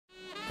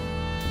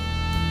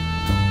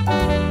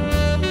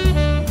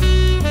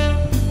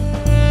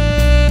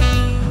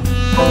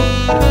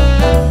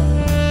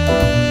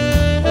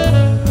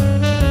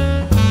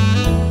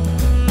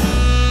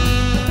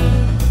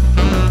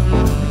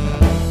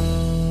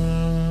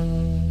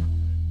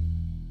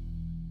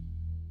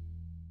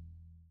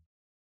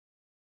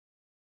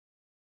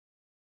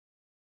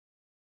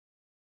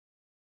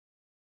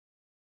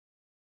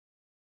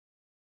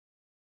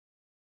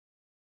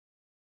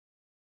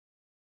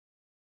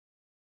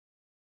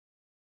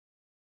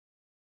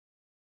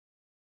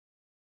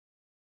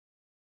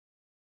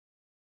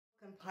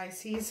Welcome,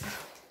 Pisces.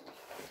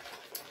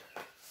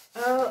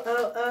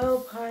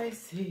 Oh,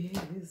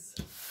 Pisces.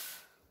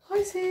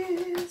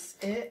 Pisces.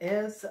 It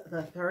is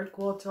the third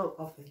quarter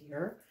of the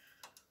year.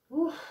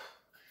 Whew.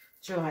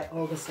 July,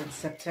 August, and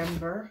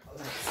September.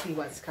 Let's see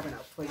what's coming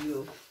up for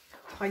you,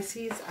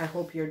 Pisces. I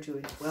hope you're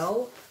doing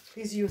well.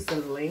 Please use the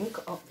link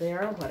up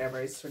there, whatever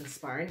is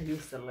transpiring.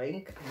 Use the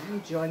link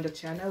and join the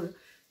channel.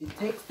 It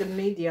takes the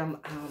medium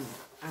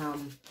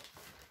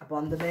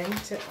abandonment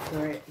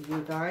for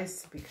you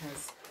guys,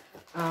 because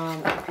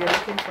if you're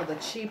looking for the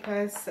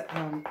cheapest,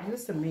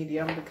 use the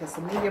medium, because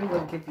the medium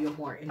will give you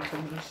more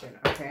information.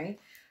 Okay,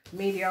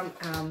 medium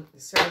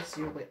serves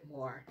you with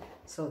more,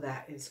 so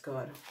that is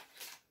good.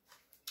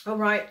 All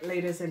right,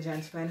 ladies and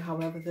gentlemen,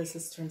 however this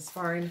is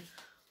transpiring,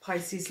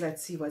 Pisces,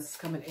 let's see what's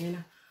coming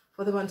in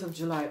for the month of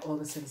July,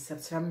 August, and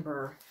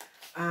September.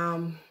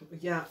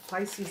 Yeah,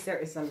 Pisces, there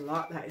is a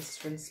lot that is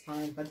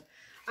transpiring, but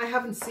I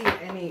haven't seen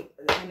any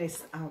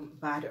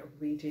bad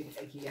reading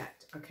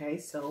yet. Okay,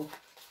 so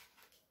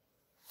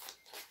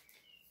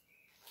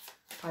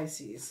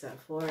Pisces,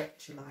 for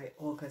July,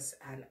 August,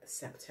 and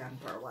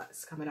September,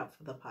 what's coming up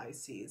for the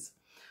Pisces?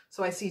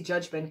 So I see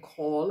judgment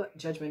call.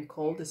 Judgment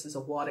call. This is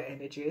a water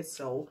energy.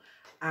 So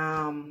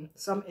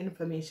some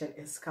information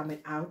is coming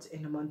out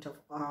in the month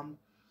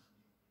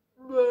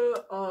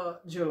of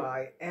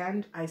July,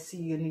 and I see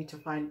you need to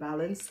find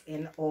balance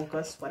in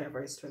August.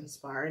 Whatever is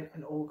transpiring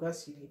in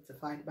August, you need to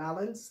find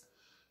balance.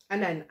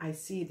 And then I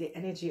see the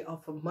energy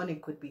of money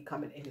could be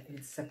coming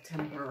in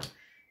September.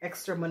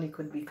 Extra money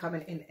could be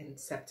coming in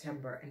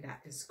September, and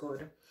that is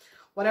good.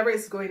 Whatever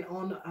is going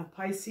on,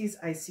 Pisces,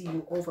 I see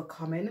you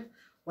overcoming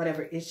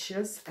whatever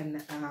issues and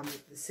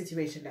the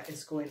situation that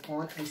is going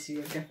on. I see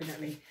you're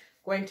definitely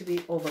going to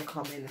be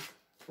overcoming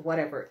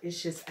whatever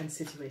issues and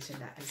situation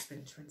that has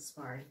been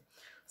transpiring.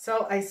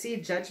 So I see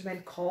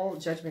judgment call.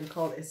 Judgment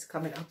call is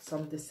coming up,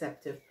 some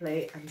deceptive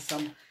play and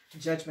some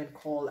judgment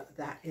call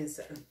that is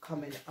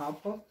coming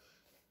up.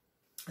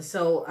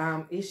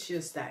 So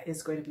issues that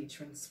is going to be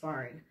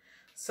transpiring.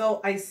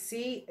 So I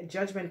see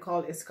judgment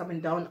call is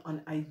coming down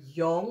on a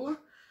young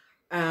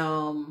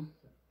man.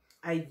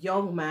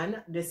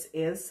 This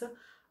is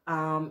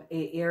a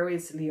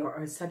Aries, Leo,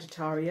 or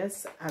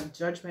Sagittarius, and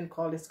judgment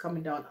call is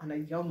coming down on a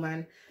young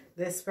man.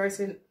 This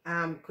person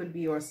could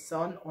be your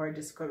son, or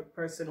this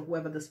person,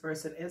 whoever this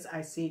person is.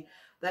 I see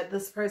that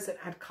this person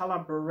had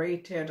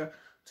collaborated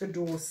to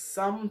do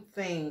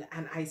something,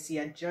 and I see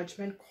a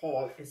judgment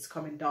call is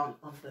coming down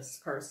on this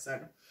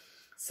person.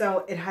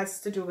 So it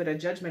has to do with a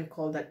judgment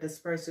call that this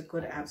person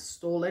could have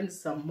stolen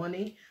some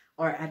money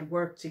or had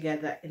worked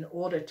together in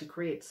order to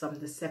create some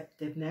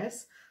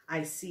deceptiveness.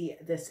 I see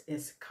this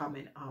is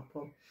coming up.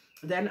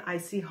 Then I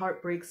see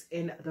heartbreaks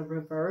in the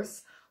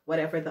reverse.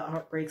 Whatever the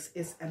heartbreaks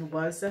is and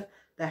was,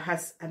 that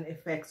has an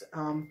effect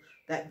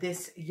that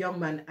this young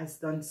man has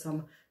done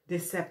some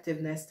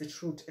deceptiveness. The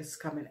truth is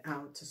coming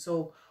out.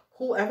 So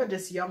whoever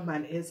this young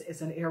man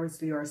is an Aries,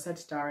 Leo, or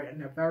Sagittarius,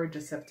 and a very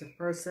deceptive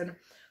person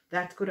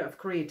that could have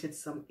created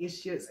some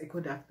issues. It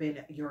could have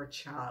been your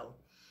child.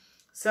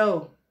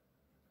 So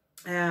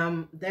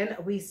then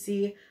we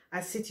see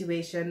a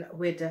situation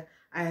with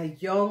a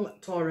young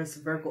Taurus,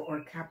 Virgo,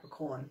 or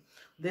Capricorn.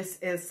 This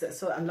is,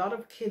 so a lot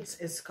of kids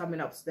is coming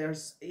up. So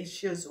there's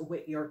issues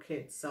with your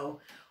kids.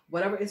 So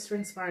whatever is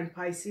transpiring,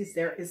 Pisces,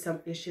 there is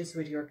some issues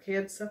with your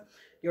kids.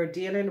 You're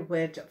dealing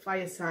with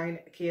fire sign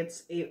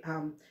kids,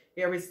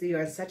 Aries, Leo,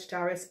 and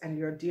Sagittarius, and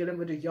you're dealing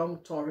with a young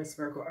Taurus,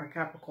 Virgo, or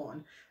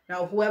Capricorn.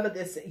 Now, whoever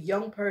this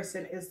young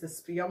person is,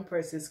 this young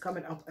person is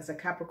coming up as a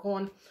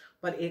Capricorn,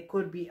 but it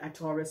could be a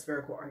Taurus,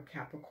 Virgo, or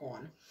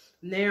Capricorn.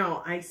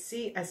 Now, I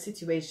see a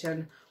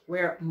situation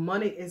where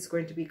money is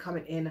going to be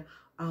coming in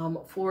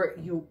for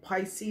you,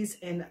 Pisces,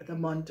 in the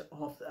month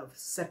of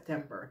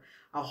September.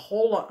 A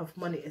whole lot of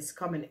money is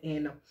coming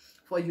in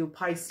for you,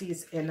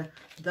 Pisces, in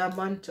the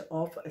month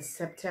of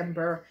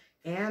September.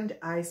 And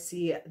I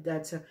see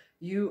that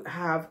you're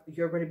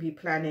going to be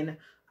planning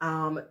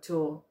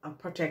to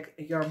protect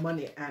your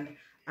money and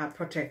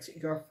protect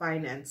your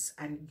finance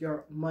and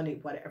your money,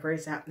 whatever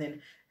is happening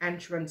and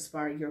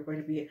transpire. You're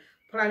going to be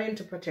planning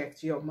to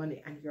protect your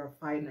money and your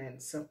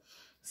finance.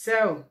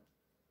 So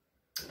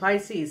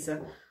Pisces,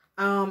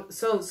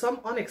 so some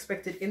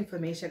unexpected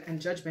information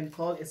and judgment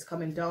call is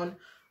coming down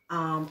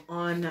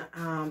on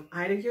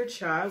either your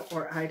child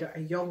or either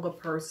a younger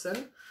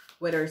person,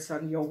 whether it's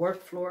on your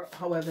work floor,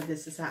 however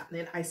this is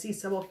happening. I see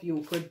some of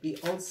you could be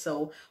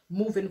also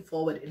moving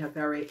forward in a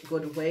very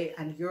good way,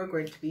 and you're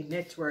going to be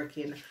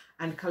networking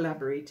and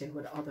collaborating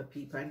with other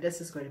people, and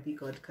this is going to be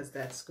good because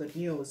that's good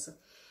news.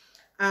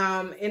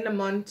 In the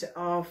month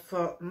of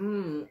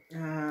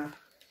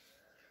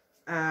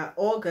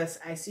August,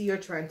 I see you're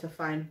trying to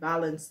find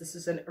balance. This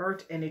is an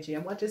earth energy,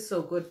 and what is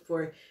so good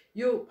for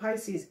you,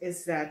 Pisces,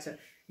 is that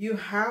you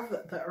have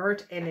the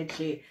earth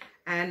energy,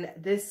 and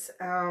this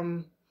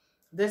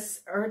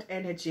earth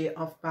energy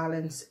of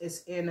balance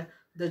is in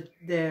the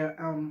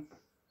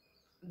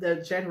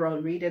the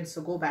general reading,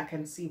 so go back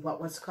and see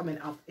what was coming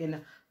up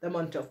in the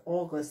month of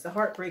August. The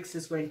heartbreaks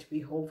is going to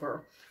be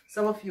over.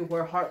 Some of you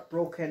were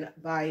heartbroken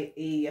by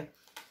a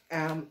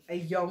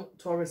young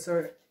Taurus,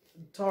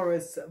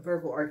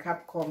 Virgo, or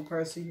Capricorn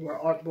person. You were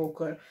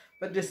heartbroken,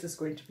 but this is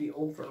going to be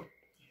over.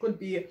 Could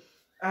be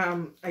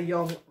a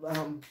young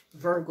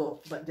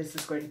Virgo, but this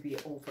is going to be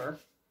over.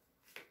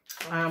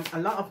 A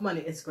lot of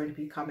money is going to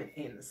be coming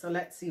in. So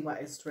let's see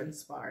what is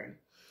transpiring.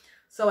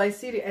 So I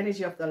see the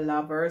energy of the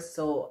Lovers.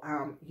 So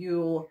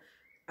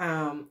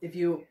if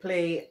you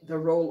play the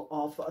role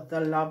of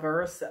the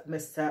Lovers,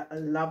 Mr.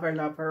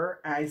 Lover,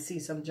 I see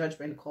some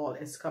judgment call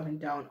is coming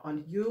down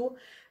on you,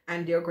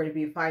 and they're going to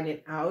be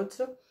finding out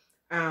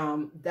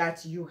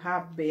that you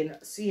have been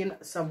seeing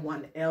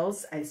someone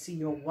else. I see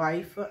your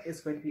wife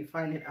is going to be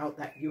finding out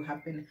that you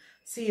have been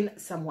seeing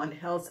someone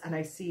else, and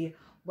I see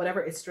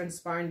whatever is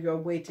transpiring, you're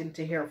waiting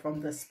to hear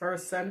from this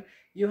person.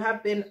 You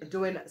have been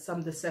doing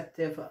some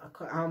deceptive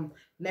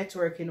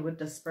networking with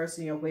this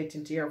person. You're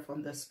waiting to hear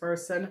from this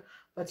person,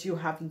 but you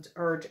haven't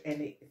heard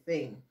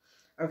anything.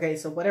 Okay,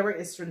 so whatever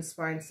is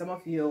transpiring, some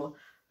of you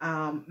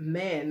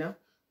men,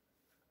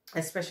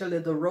 especially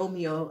the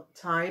Romeo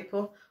type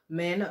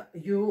men,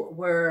 you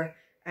were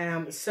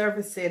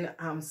servicing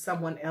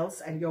someone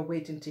else, and you're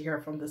waiting to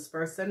hear from this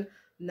person.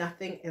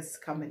 Nothing is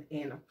coming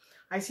in.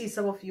 I see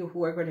some of you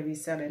who are going to be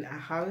selling a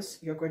house.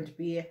 You're going to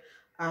be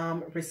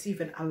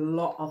receiving a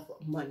lot of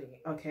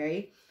money.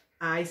 Okay,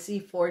 I see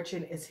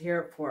fortune is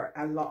here for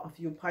a lot of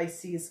you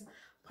Pisces.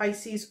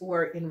 Pisces who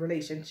are in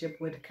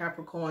relationship with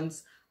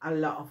Capricorns, a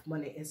lot of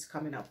money is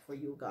coming up for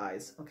you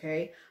guys.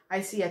 Okay, I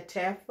see a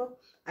theft.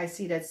 I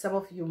see that some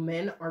of you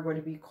men are going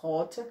to be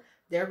caught.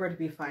 They're going to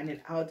be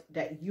finding out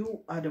that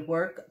you are to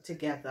work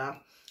together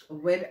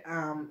with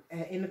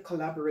in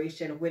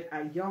collaboration with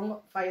a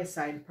young fire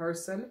sign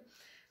person,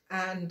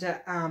 and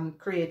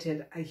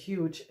created a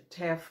huge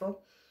theft.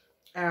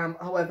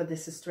 However,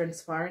 this is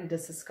transpiring.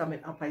 This is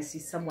coming up. I see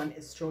someone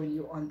is throwing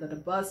you under the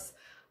bus.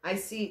 I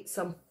see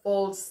some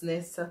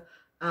falseness.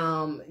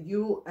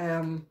 You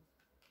young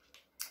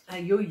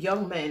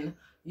men,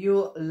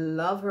 you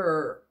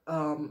lover,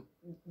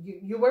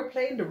 you were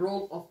playing the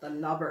role of the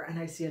lover, and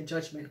I see a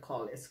judgment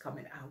call is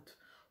coming out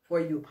for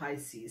you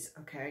Pisces.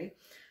 Okay,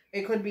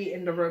 it could be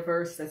in the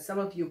reverse that some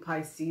of you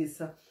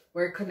Pisces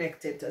were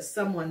connected to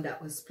someone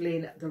that was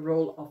playing the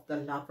role of the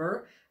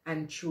lover,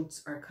 and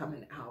truths are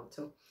coming out.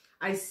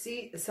 I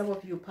see some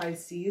of you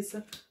Pisces,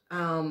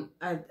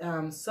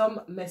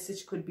 some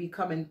message could be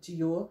coming to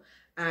you,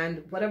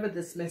 and whatever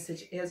this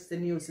message is, the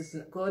news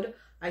isn't good.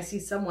 I see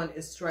someone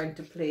is trying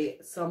to play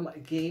some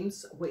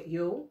games with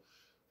you.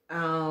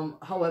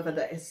 However,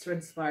 that is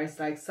transpires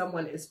like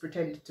someone is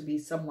pretending to be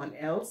someone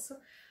else.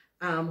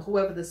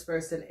 Whoever this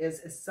person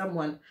is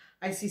someone.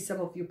 I see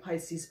some of you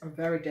Pisces are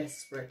very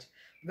desperate,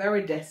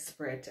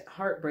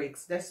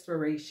 heartbreaks,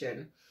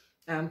 desperation,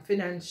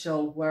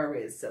 financial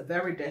worries,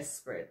 very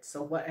desperate.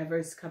 So whatever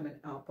is coming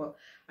up,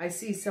 I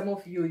see some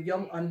of you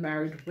young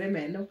unmarried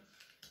women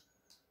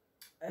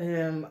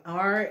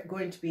are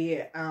going to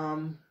be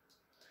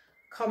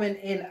coming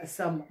in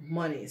some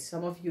money.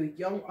 Some of you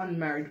young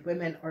unmarried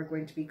women are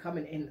going to be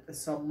coming in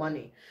some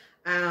money,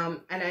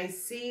 and I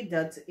see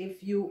that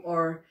if you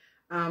are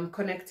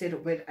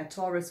connected with a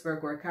Taurus,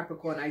 Virgo, or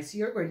Capricorn, I see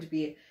you're going to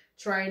be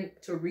trying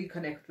to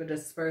reconnect with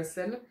this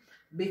person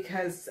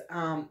because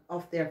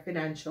of their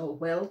financial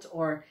wealth,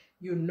 or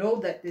you know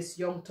that this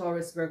young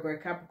Taurus, Virgo, or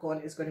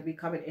Capricorn is going to be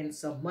coming in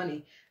some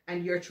money,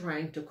 and you're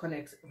trying to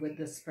connect with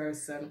this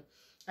person.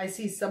 I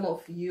see some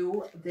of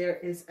you, there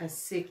is a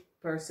sick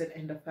person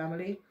in the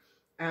family.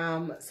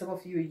 Some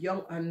of you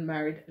young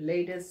unmarried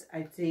ladies,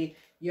 I see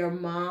your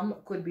mom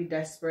could be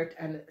desperate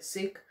and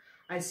sick.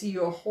 I see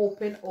you're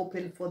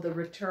open for the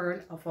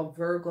return of a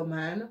Virgo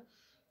man.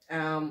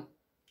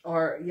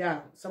 Or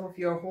yeah, some of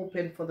you are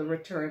hoping for the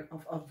return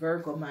of a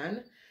Virgo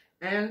man.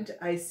 And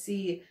I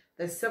see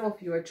that some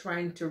of you are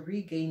trying to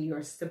regain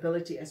your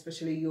stability,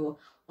 especially you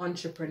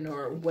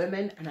entrepreneur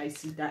women. And I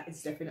see that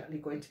is definitely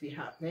going to be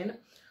happening.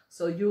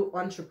 So you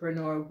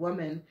entrepreneur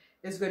woman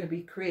is going to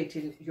be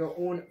creating your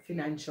own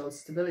financial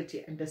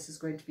stability, and this is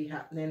going to be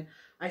happening.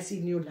 I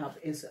see new love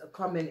is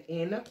coming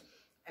in,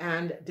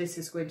 and this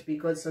is going to be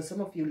good. So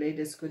some of you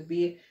ladies could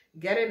be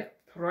getting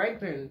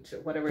pregnant,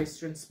 whatever is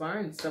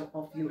transpiring. Some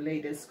of you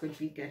ladies could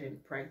be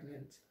getting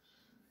pregnant.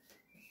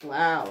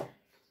 Wow.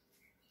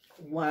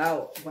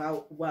 Wow,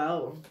 wow,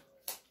 wow.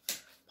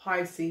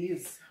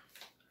 Pisces.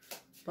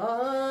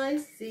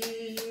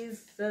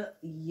 Pisces.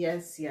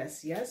 Yes,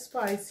 yes, yes,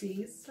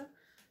 Pisces.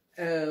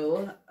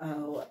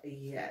 Oh,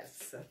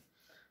 yes.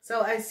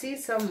 So I see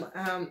some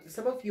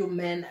of you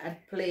men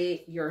at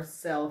play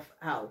yourself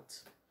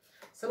out.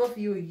 Some of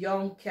you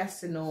young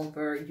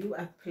Casanova, you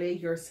have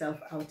played yourself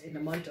out in the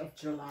month of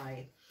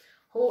July.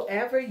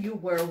 Whoever you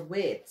were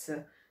with,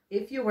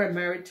 if you were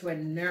married to a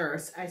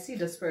nurse, I see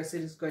this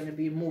person is going to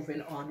be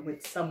moving on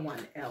with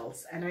someone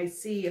else. And I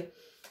see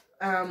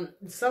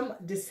some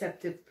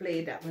deceptive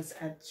play that was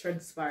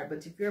transpired.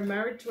 But if you're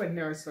married to a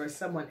nurse or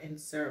someone in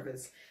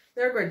service,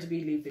 they're going to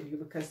be leaving you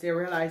because they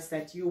realize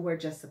that you were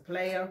just a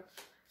player.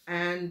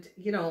 And,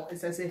 you know,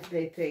 it's as if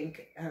they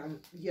think,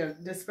 you know,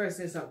 this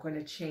person is not going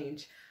to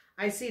change.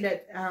 I see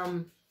that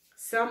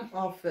some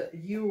of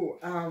you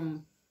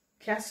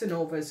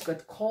Casanovas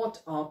got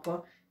caught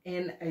up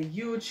in a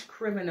huge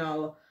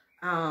criminal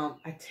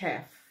a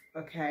theft,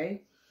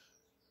 okay?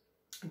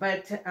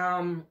 But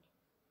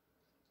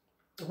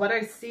what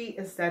I see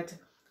is that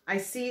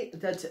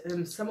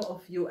some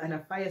of you and a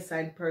fire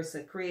sign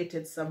person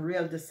created some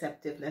real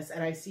deceptiveness,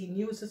 and I see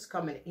news is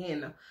coming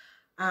in.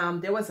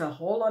 There was a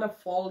whole lot of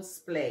false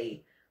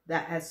play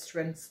that has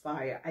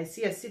transpired. I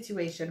see a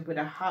situation with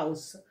a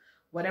house,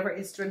 whatever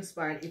is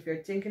transpiring. If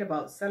you're thinking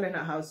about selling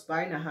a house,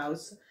 buying a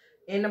house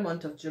in the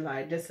month of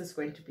July, this is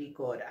going to be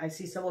good. I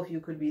see some of you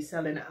could be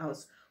selling a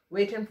house,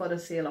 waiting for the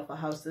sale of a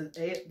house.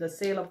 The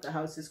sale of the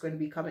house is going to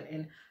be coming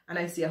in, and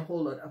I see a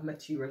whole lot of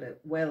material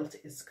wealth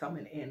is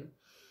coming in.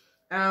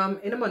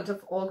 In the month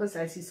of August,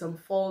 I see some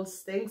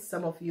false things.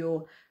 Some of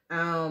you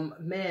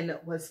men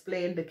was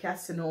playing the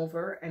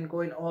Casanova and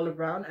going all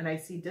around, and I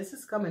see this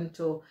is coming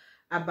to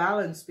a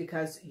balance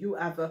because you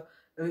have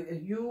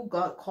you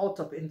got caught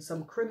up in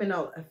some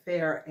criminal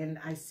affair, and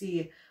I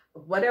see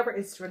whatever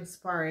is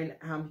transpiring,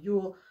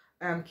 you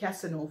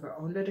Casanova,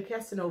 under the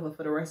Casanova,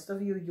 for the rest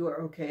of you, you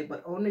are okay,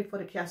 but only for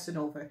the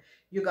Casanova,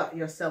 you got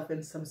yourself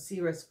in some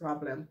serious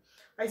problem.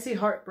 I see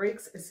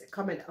heartbreaks is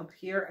coming up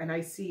here, and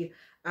I see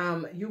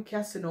you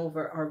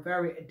Casanova are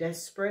very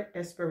desperate.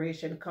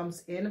 Desperation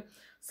comes in.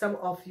 Some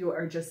of you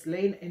are just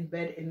laying in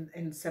bed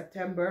in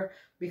September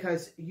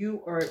because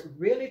you are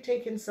really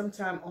taking some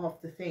time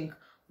off to think,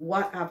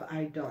 what have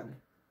I done?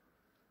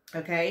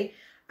 Okay,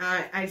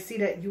 I see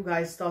that you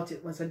guys thought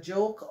it was a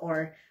joke,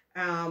 or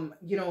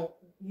you know,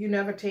 you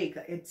never take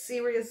it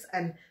serious,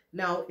 and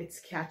now it's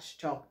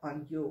catched up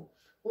on you.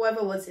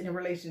 Whoever was in a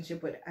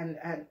relationship with, and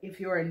if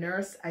you're a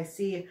nurse, I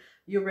see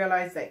you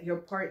realize that your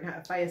partner,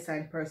 a fire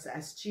sign person,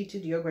 has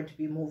cheated. You're going to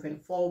be moving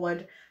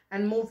forward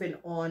and moving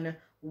on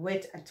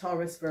with a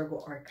Taurus, Virgo,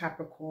 or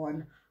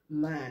Capricorn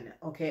man.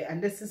 Okay,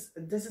 and this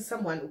is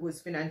someone who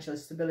is financial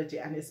stability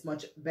and is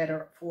much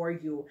better for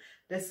you.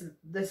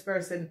 This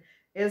person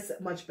is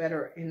much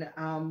better in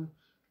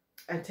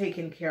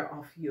taking care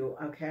of you.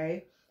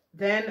 Okay,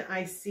 then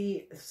I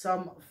see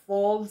some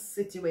false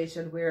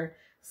situation where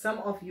some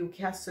of you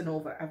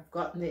Casanova have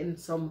gotten in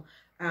some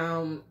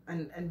and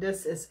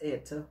this is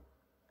it,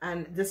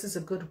 and this is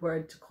a good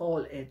word to call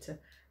it,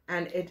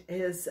 and it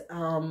is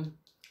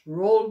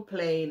role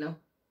playing,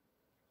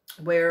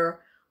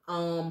 where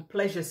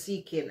pleasure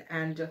seeking,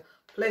 and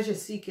pleasure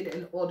seeking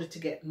in order to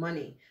get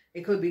money.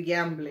 It could be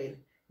gambling.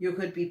 You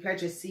could be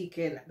pleasure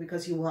seeking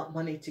because you want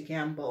money to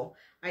gamble.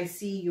 I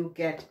see you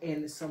get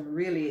in some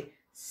really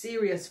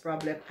serious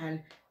problem,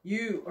 and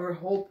you are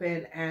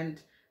hoping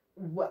and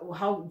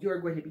how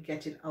you're going to be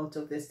getting out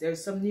of this.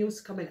 There's some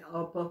news coming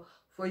up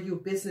for you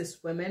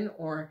business women,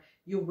 or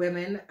you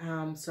women.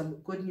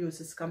 Some good news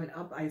is coming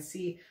up. I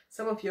see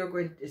some of you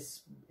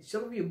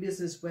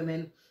business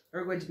women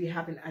are going to be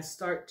having a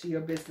start to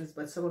your business,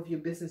 but some of you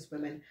business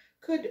women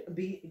could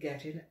be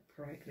getting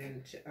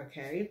pregnant.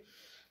 Okay,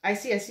 I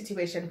see a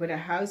situation with a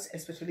house,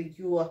 especially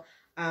you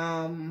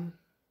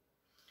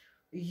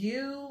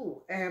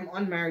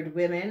unmarried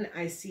women.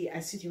 I see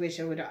a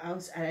situation with a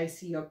house, and I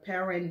see your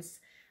parents,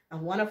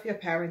 and one of your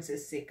parents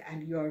is sick,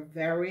 and you're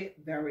very,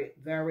 very,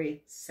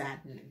 very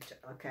saddened.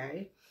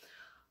 Okay,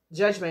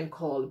 judgment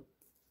call,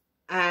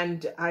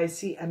 and I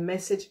see a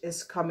message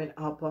is coming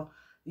up.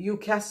 You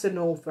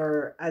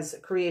Casanova has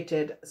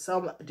created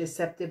some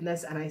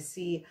deceptiveness, and I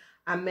see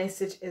a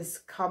message is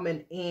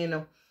coming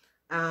in.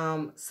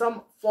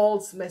 Some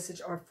false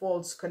message or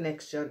false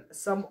connection,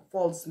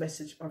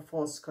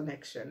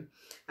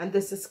 and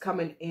this is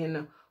coming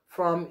in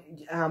from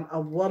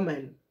a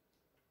woman.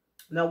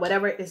 Now,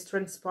 whatever is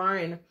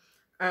transpiring,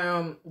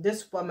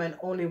 this woman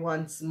only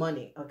wants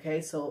money.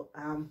 Okay, so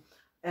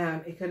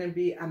it couldn't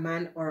be a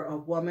man or a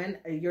woman.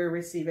 You're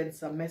receiving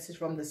some message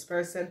from this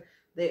person.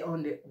 They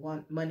only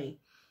want money.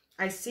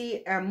 I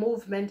see a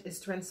movement is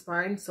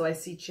transpiring, so I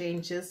see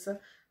changes.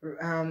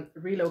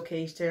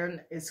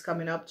 Relocation is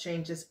coming up,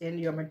 changes in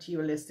your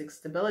materialistic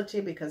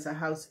stability because a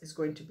house is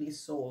going to be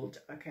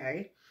sold.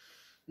 Okay,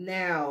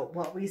 now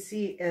what we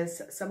see is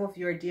some of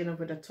you are dealing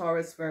with a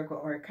Taurus, Virgo,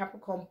 or a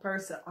Capricorn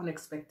person.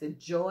 Unexpected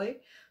joy.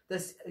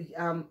 This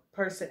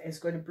person is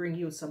going to bring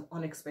you some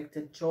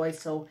unexpected joy.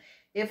 So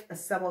if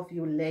some of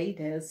you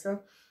ladies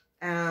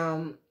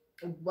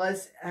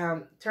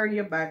turn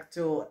your back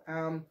to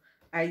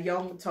a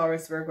young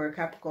Taurus, Virgo, or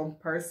Capricorn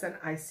person,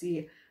 I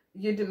see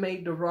you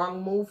made the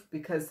wrong move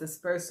because this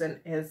person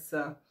is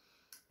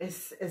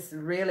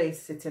really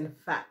sitting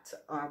fat.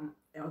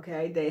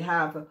 Okay, they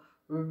have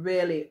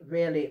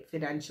really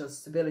financial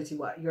stability,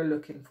 what you're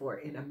looking for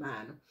in a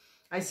man.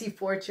 I see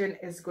fortune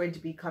is going to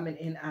be coming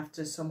in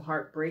after some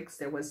heartbreaks.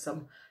 There was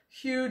some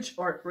huge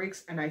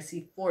heartbreaks, and I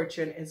see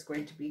fortune is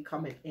going to be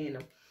coming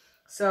in.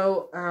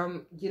 So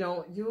you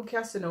know, you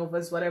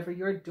Casanovas, whatever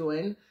you're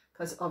doing,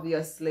 because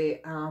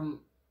obviously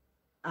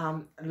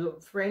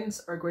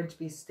friends are going to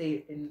be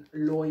staying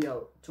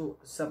loyal to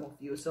some of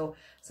you. So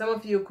some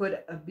of you could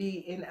be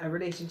in a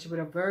relationship with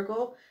a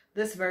Virgo.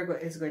 This Virgo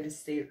is going to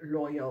stay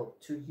loyal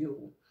to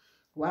you.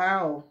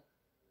 Wow.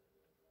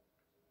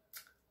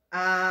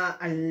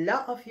 A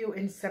lot of you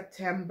in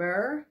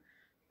September,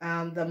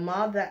 the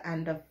mother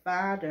and the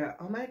father.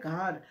 Oh my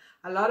God.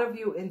 A lot of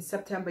you in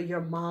September,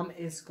 your mom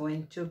is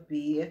going to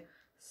be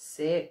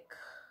sick.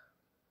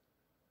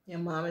 Your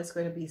mom is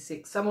going to be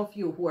sick. Some of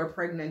you who are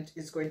pregnant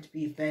is going to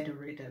be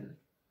bedridden.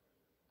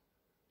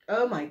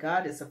 Oh my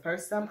God, it's the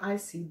first time I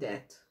see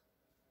that.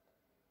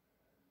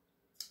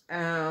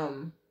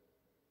 The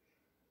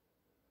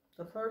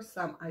first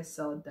time I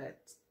saw that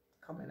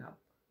coming up.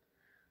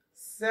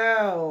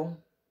 So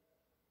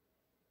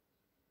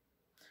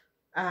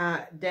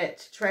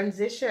that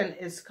transition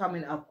is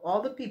coming up.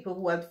 All the people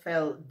who have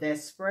felt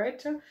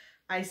desperate,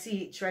 I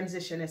see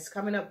transition is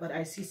coming up, but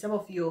I see some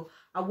of you,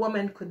 a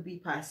woman could be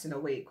passing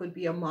away. It could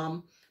be a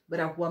mom,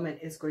 but a woman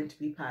is going to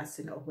be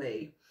passing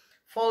away.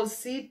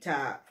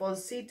 Falsita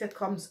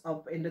comes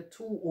up in the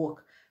 2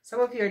 oak. Some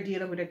of you are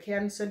dealing with a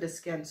Cancer.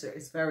 This Cancer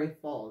is very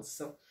false.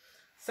 So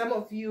some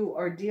of you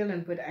are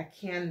dealing with a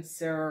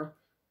Cancer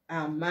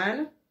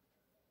man,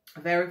 a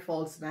very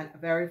false man, a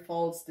very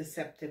false,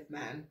 deceptive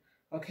man.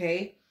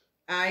 Okay,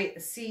 I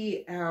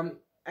see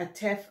a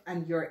theft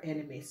and your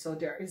enemy. So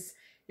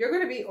you're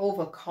going to be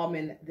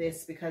overcoming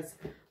this, because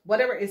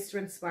whatever is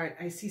transpiring,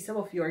 I see some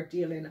of you are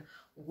dealing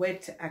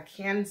with a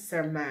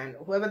Cancer man,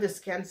 whoever this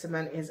Cancer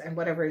man is, and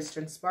whatever is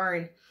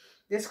transpiring.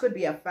 This could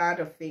be a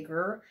father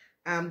figure.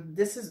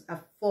 This is a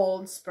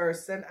false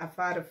person, a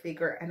father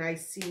figure, and I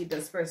see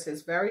this person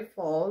is very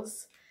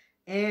false,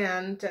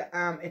 and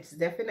it's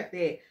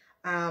definitely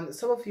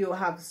some of you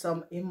have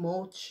some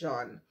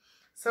emotion.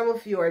 Some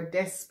of you are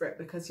desperate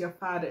because your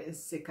father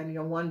is sick and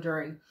you're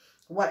wondering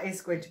what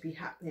is going to be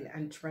happening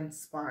and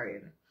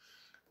transpiring.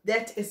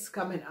 That is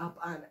coming up,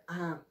 and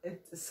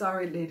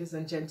sorry, ladies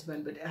and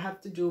gentlemen, but it have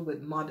to do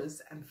with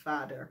mothers and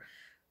father.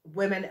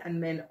 Women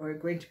and men are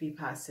going to be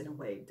passing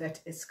away.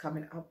 That is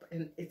coming up,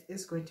 and it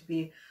is going to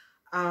be,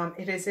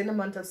 it is in the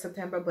month of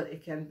September, but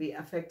it can be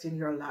affecting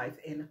your life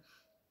in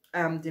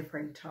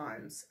different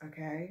times,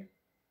 okay?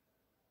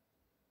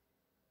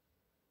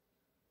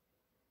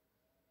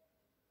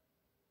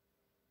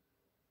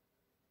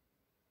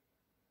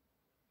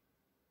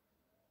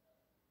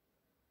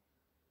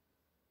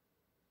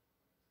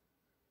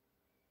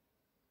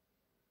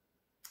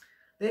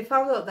 They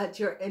found out that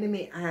your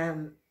enemy,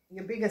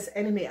 your biggest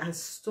enemy,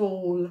 has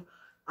stole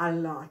a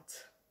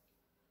lot.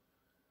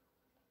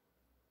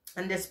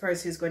 And this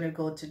person is going to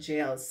go to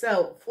jail.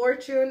 So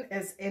fortune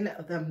is in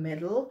the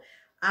middle.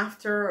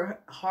 After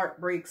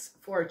heartbreaks,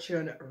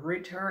 fortune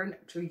return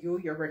to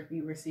you. You're going to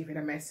be receiving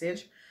a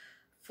message.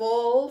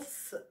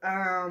 False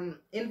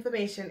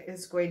information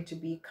is going to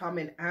be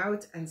coming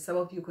out. And some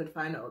of you could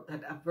find out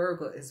that a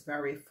Virgo is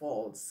very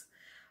false.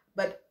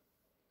 But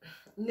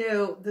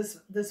no,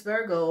 this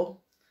Virgo,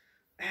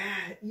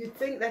 you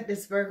think that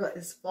this Virgo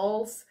is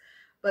false,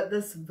 but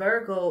this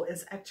Virgo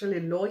is actually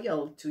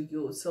loyal to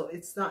you. So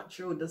it's not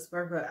true. This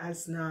Virgo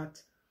has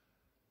not.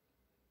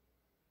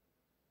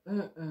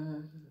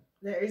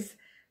 There is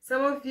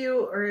some of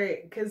you,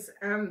 because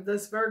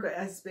this Virgo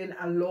has been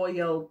a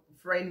loyal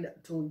friend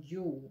to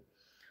you.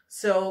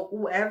 So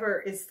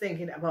whoever is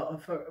thinking about a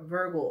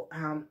Virgo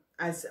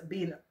as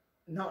being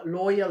not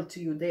loyal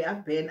to you, they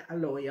have been a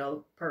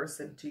loyal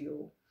person to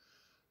you.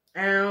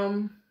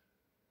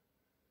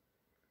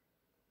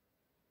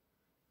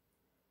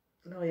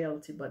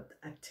 Loyalty, but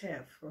a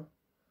theft.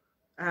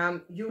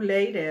 You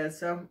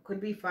ladies could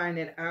be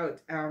finding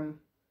out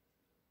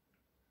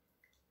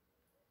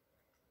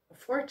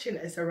fortune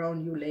is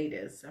around you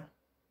ladies.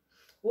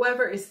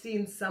 Whoever is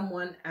seeing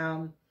someone,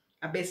 a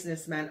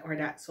businessman or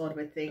that sort of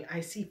a thing,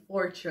 I see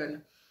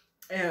fortune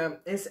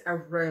is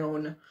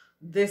around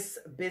this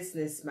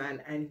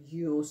businessman and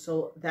you,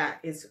 so that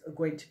is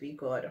going to be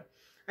good.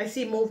 I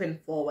see moving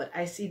forward.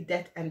 I see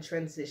death and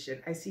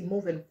transition. I see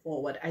moving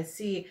forward. I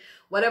see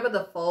whatever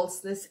the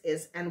falseness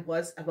is and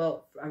was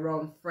about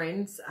around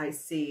friends. I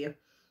see,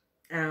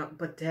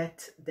 but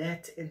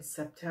death in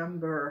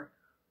September.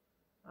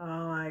 Oh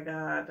my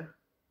God.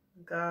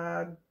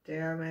 God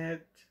damn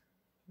it.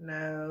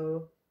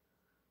 No.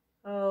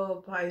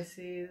 Oh,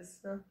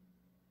 Pisces.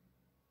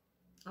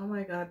 Oh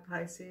my God,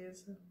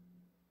 Pisces.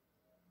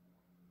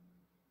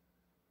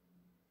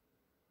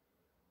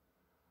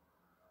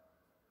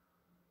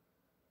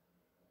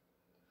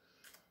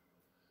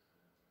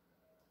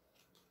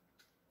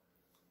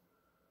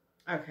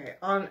 Okay,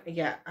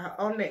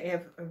 only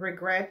if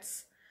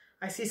regrets.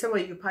 I see some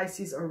of you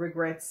Pisces or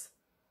regrets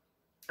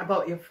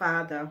about your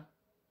father.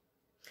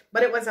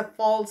 But it was a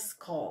false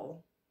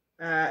call.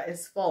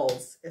 It's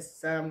false.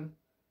 It's yeah,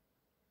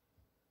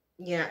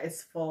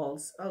 it's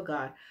false. Oh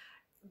God.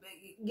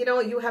 You know,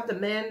 you have the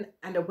men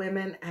and the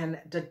women and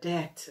the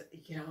death,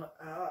 you know,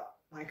 oh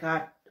my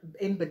God,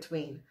 in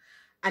between.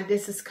 And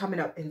this is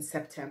coming up in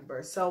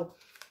September. So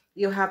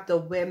you have the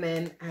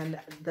women and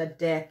the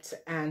death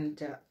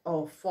and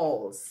oh,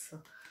 false.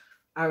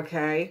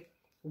 Okay.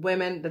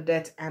 women, the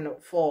death, and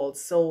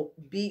falls. So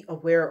be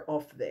aware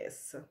of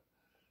this.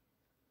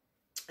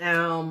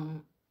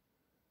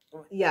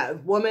 Yeah,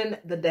 woman,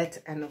 the death,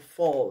 and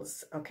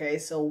falls. Okay,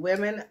 so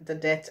women, the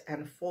death,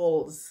 and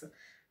falls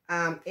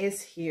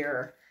is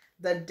here.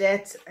 The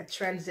death, a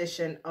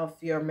transition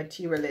of your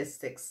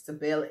materialistic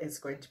bill is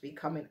going to be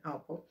coming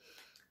up.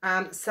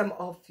 Some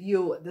of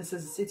you, this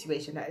is a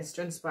situation that is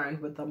transpiring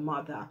with the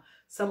mother.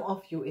 Some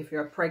of you, if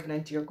you're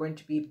pregnant, you're going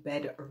to be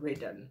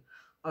bedridden.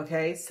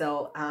 Okay,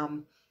 so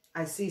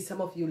I see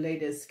some of you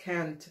ladies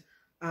can't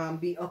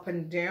be up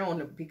and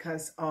down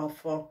because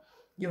of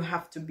you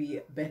have to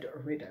be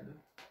bedridden.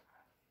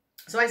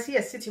 So I see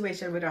a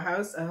situation with a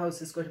house. A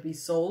house is going to be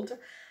sold.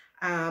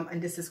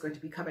 And this is going to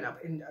be coming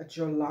up in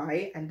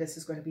July, and this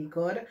is going to be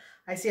good.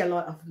 I see a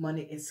lot of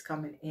money is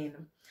coming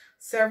in.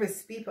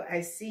 Service people,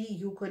 I see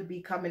you could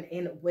be coming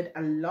in with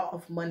a lot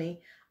of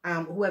money.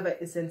 Whoever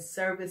is in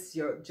service,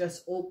 you're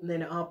just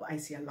opening up. I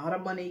see a lot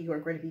of money you're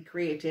going to be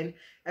creating,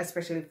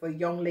 especially for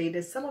young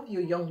ladies. Some of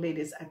you young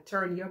ladies have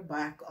turned your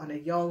back on a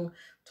young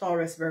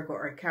Taurus, Virgo,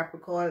 or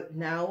Capricorn.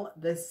 Now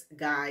this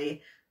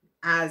guy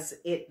has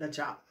hit the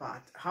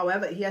jackpot.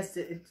 However, he has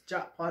the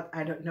jackpot,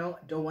 I don't know,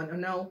 don't want to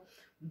know.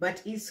 But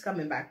he's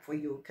coming back for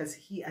you because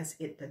he has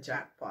hit the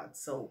jackpot.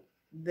 So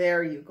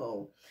there you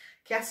go.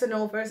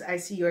 Casanovas, I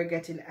see you're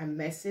getting a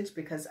message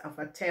because of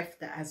a theft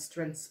that has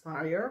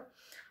transpired.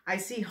 I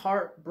see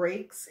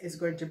heartbreaks is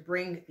going to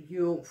bring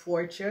you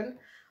fortune.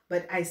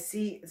 But I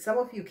see some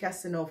of you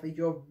Casanova,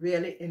 you're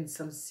really in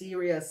some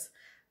serious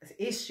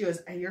issues,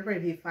 and you're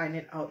going to be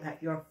finding out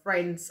that your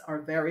friends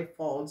are very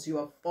false. You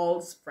have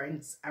false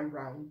friends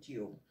around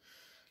you.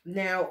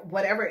 Now,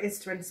 whatever is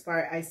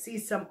transpired, I see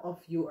some of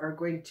you are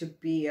going to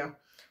be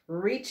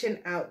reaching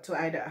out to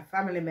either a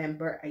family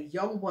member, a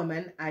young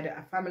woman, either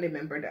a family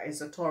member that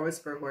is a Taurus,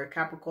 Virgo, or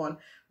Capricorn,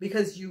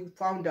 because you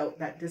found out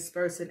that this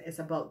person is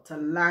about to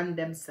land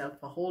themselves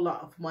a whole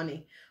lot of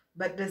money.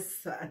 But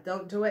this,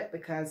 don't do it,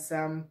 because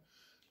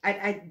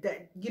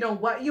you know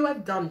what you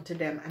have done to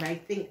them, and I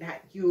think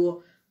that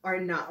you are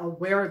not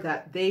aware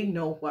that they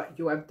know what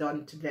you have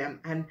done to them.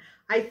 And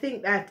I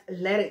think that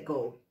let it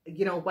go.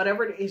 You know,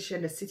 whatever the issue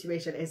and the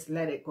situation is,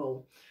 let it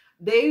go.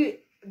 They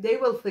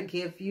will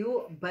forgive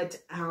you, but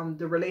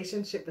the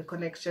relationship, the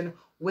connection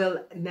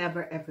will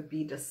never ever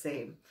be the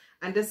same.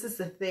 And this is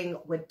the thing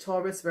with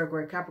Taurus, Virgo,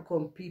 or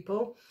Capricorn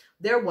people.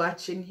 They're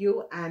watching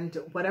you, and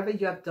whatever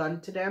you have done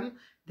to them,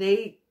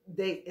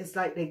 it's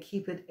like they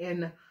keep it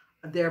in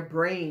their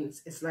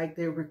brains. It's like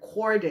they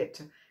record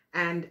it,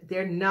 and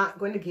they're not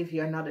going to give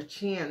you another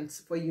chance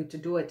for you to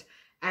do it.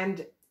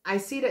 And I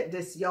see that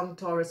this young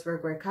Taurus,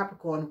 Virgo,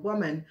 Capricorn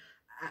woman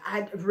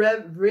had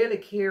really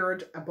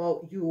cared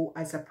about you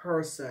as a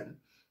person.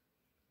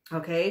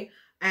 Okay.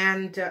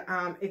 And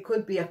it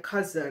could be a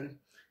cousin.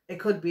 It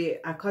could be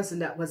a cousin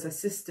that was a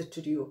sister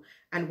to you.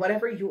 And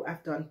whatever you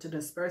have done to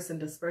this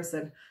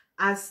person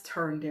has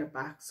turned their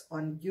backs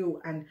on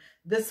you. And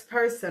this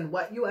person,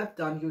 what you have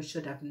done, you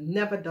should have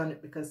never done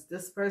it, because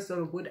this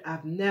person would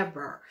have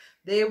never,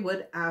 they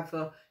would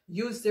have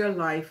used their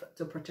life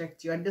to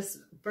protect you. And this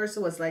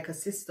person was like a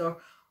sister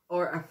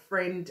or a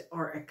friend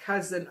or a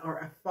cousin or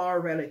a far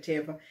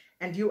relative,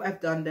 and you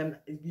have done them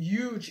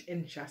huge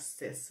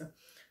injustice.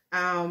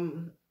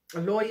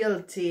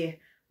 Loyalty,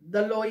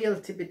 the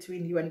loyalty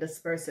between you and this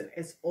person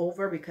is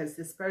over, because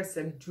this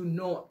person do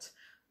not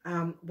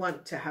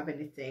want to have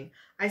anything.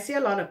 I see a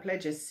lot of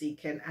pledges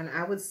seeking, and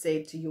I would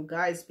say to you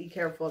guys, be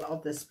careful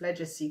of this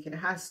pledges seeking. It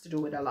has to do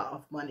with a lot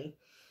of money.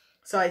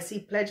 So I see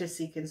pledges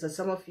seeking. So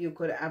some of you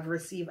could have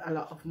received a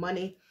lot of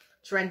money.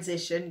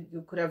 Transition,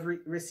 you could have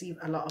received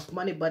a lot of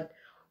money. But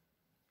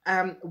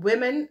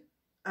women,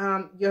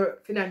 your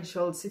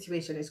financial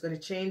situation is going to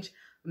change.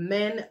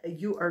 Men,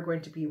 you are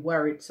going to be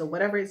worried. So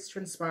whatever is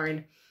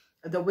transpiring,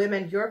 the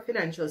women, your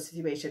financial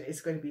situation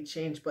is going to be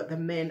changed, but the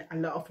men, a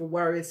lot of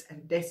worries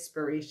and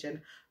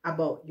desperation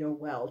about your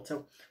wealth.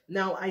 So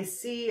now I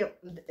see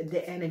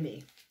the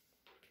enemy.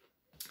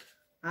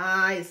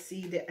 I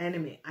see the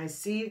enemy. I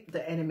see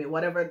the enemy.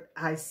 Whatever,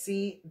 I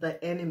see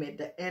the enemy.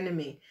 The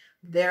enemy.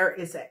 There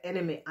is an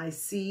enemy. I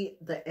see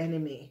the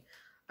enemy.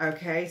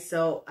 Okay,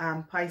 so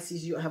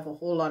Pisces, you have a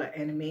whole lot of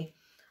enemy.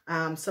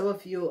 Some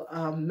of you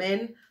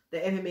men,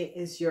 the enemy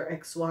is your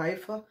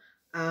ex-wife.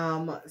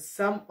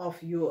 Some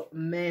of you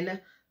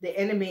men, the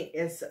enemy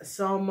is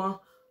some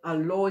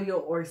lawyer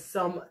or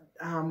some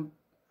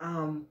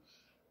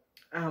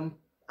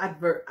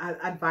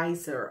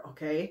advisor.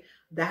 Okay,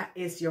 that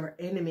is your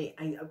enemy.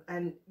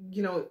 And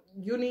you know,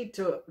 you need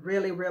to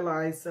really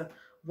realize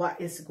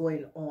what is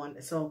going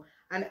on. So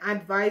an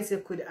advisor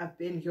could have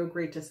been your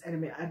greatest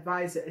enemy.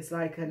 Advisor is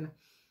like an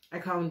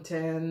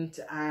accountant,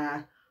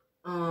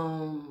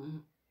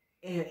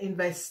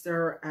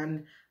 investor,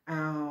 and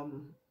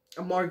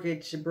a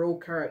mortgage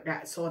broker,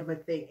 that sort of a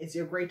thing is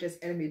your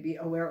greatest enemy. Be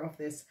aware of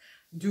this.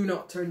 Do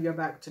not turn your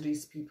back to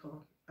these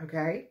people.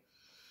 Okay.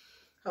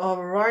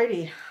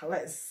 Alrighty.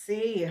 Let's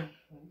see.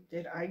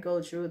 Did I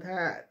go through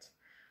that?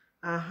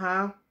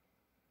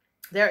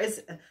 There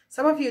is,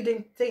 some of you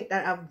didn't think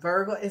that a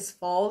Virgo is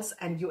false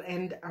and you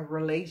end a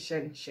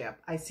relationship.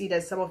 I see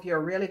that some of you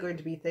are really going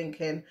to be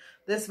thinking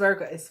this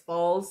Virgo is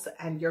false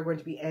and you're going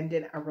to be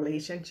ending a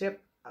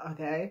relationship.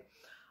 Okay.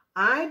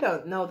 I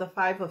don't know. The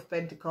Five of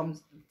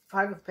Pentacles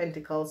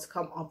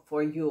come up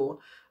for you.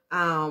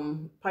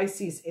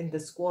 Pisces in the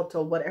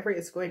squattle, whatever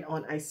is going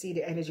on, I see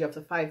the energy of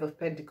the Five of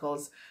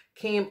Pentacles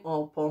came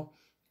up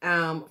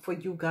for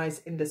you guys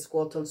in the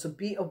squattle. So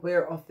be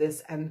aware of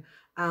this and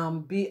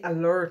be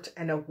alert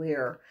and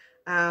aware.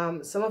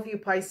 Some of you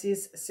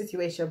Pisces,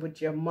 situation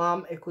with your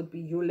mom, it could be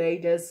you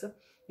ladies,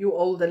 you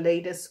older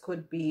ladies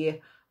could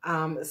be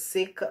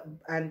sick,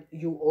 and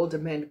you older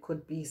men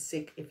could be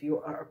sick if you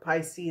are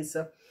Pisces.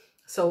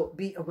 So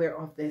be aware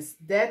of this.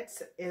 That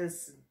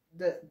is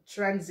the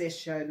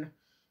transition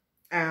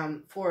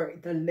for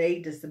the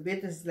ladies, the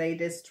business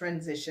ladies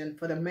transition.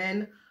 For the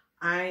men,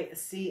 I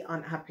see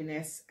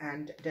unhappiness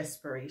and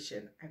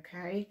desperation.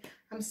 Okay,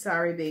 I'm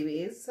sorry,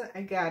 babies.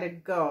 I gotta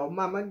go.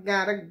 Mama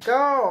gotta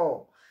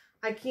go.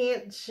 I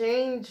can't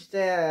change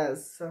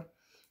this.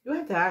 You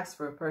have to ask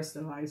for a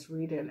personalized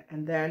reading,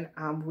 and then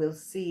we'll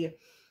see.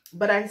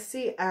 But I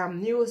see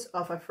news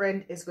of a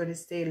friend is going to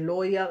stay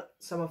loyal.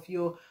 Some of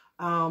you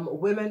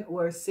women who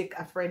are sick,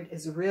 a friend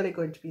is really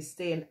going to be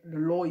staying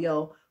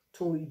loyal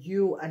to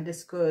you, and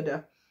this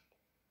could,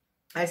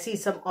 I see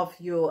some of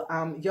you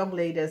young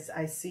ladies,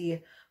 I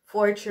see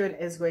fortune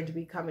is going to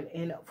be coming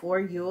in for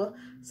you.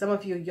 Some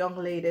of you young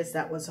ladies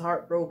that was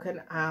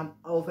heartbroken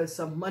over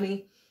some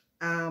money,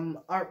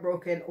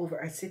 heartbroken over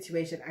a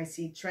situation, I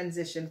see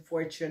transition,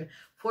 fortune.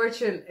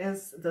 Fortune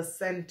is the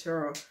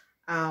center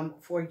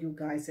for you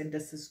guys, and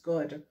this is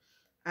good.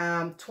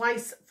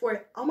 Twice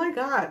for, oh my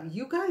God,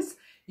 you guys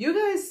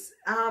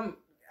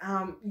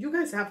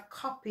have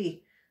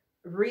copy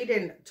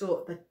reading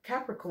to the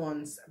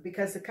Capricorns,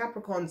 because the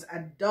Capricorns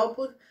are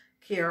double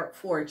care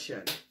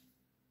fortune.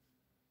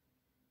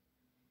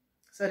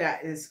 So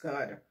that is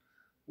good.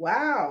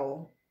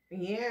 Wow.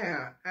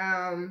 Yeah.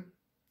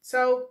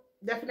 So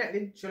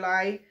definitely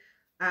July,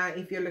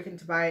 if you're looking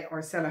to buy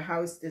or sell a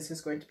house, this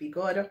is going to be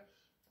good.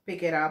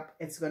 Pick it up.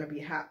 It's going to be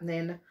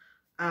happening.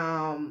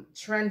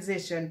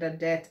 Transition, the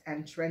death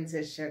and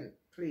transition,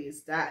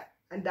 please. That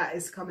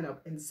is coming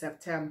up in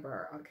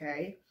September.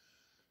 Okay.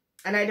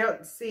 And I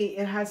don't see,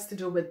 it has to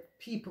do with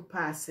people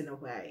passing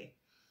away.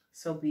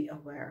 So be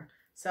aware.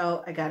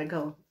 So I gotta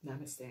go.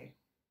 Namaste.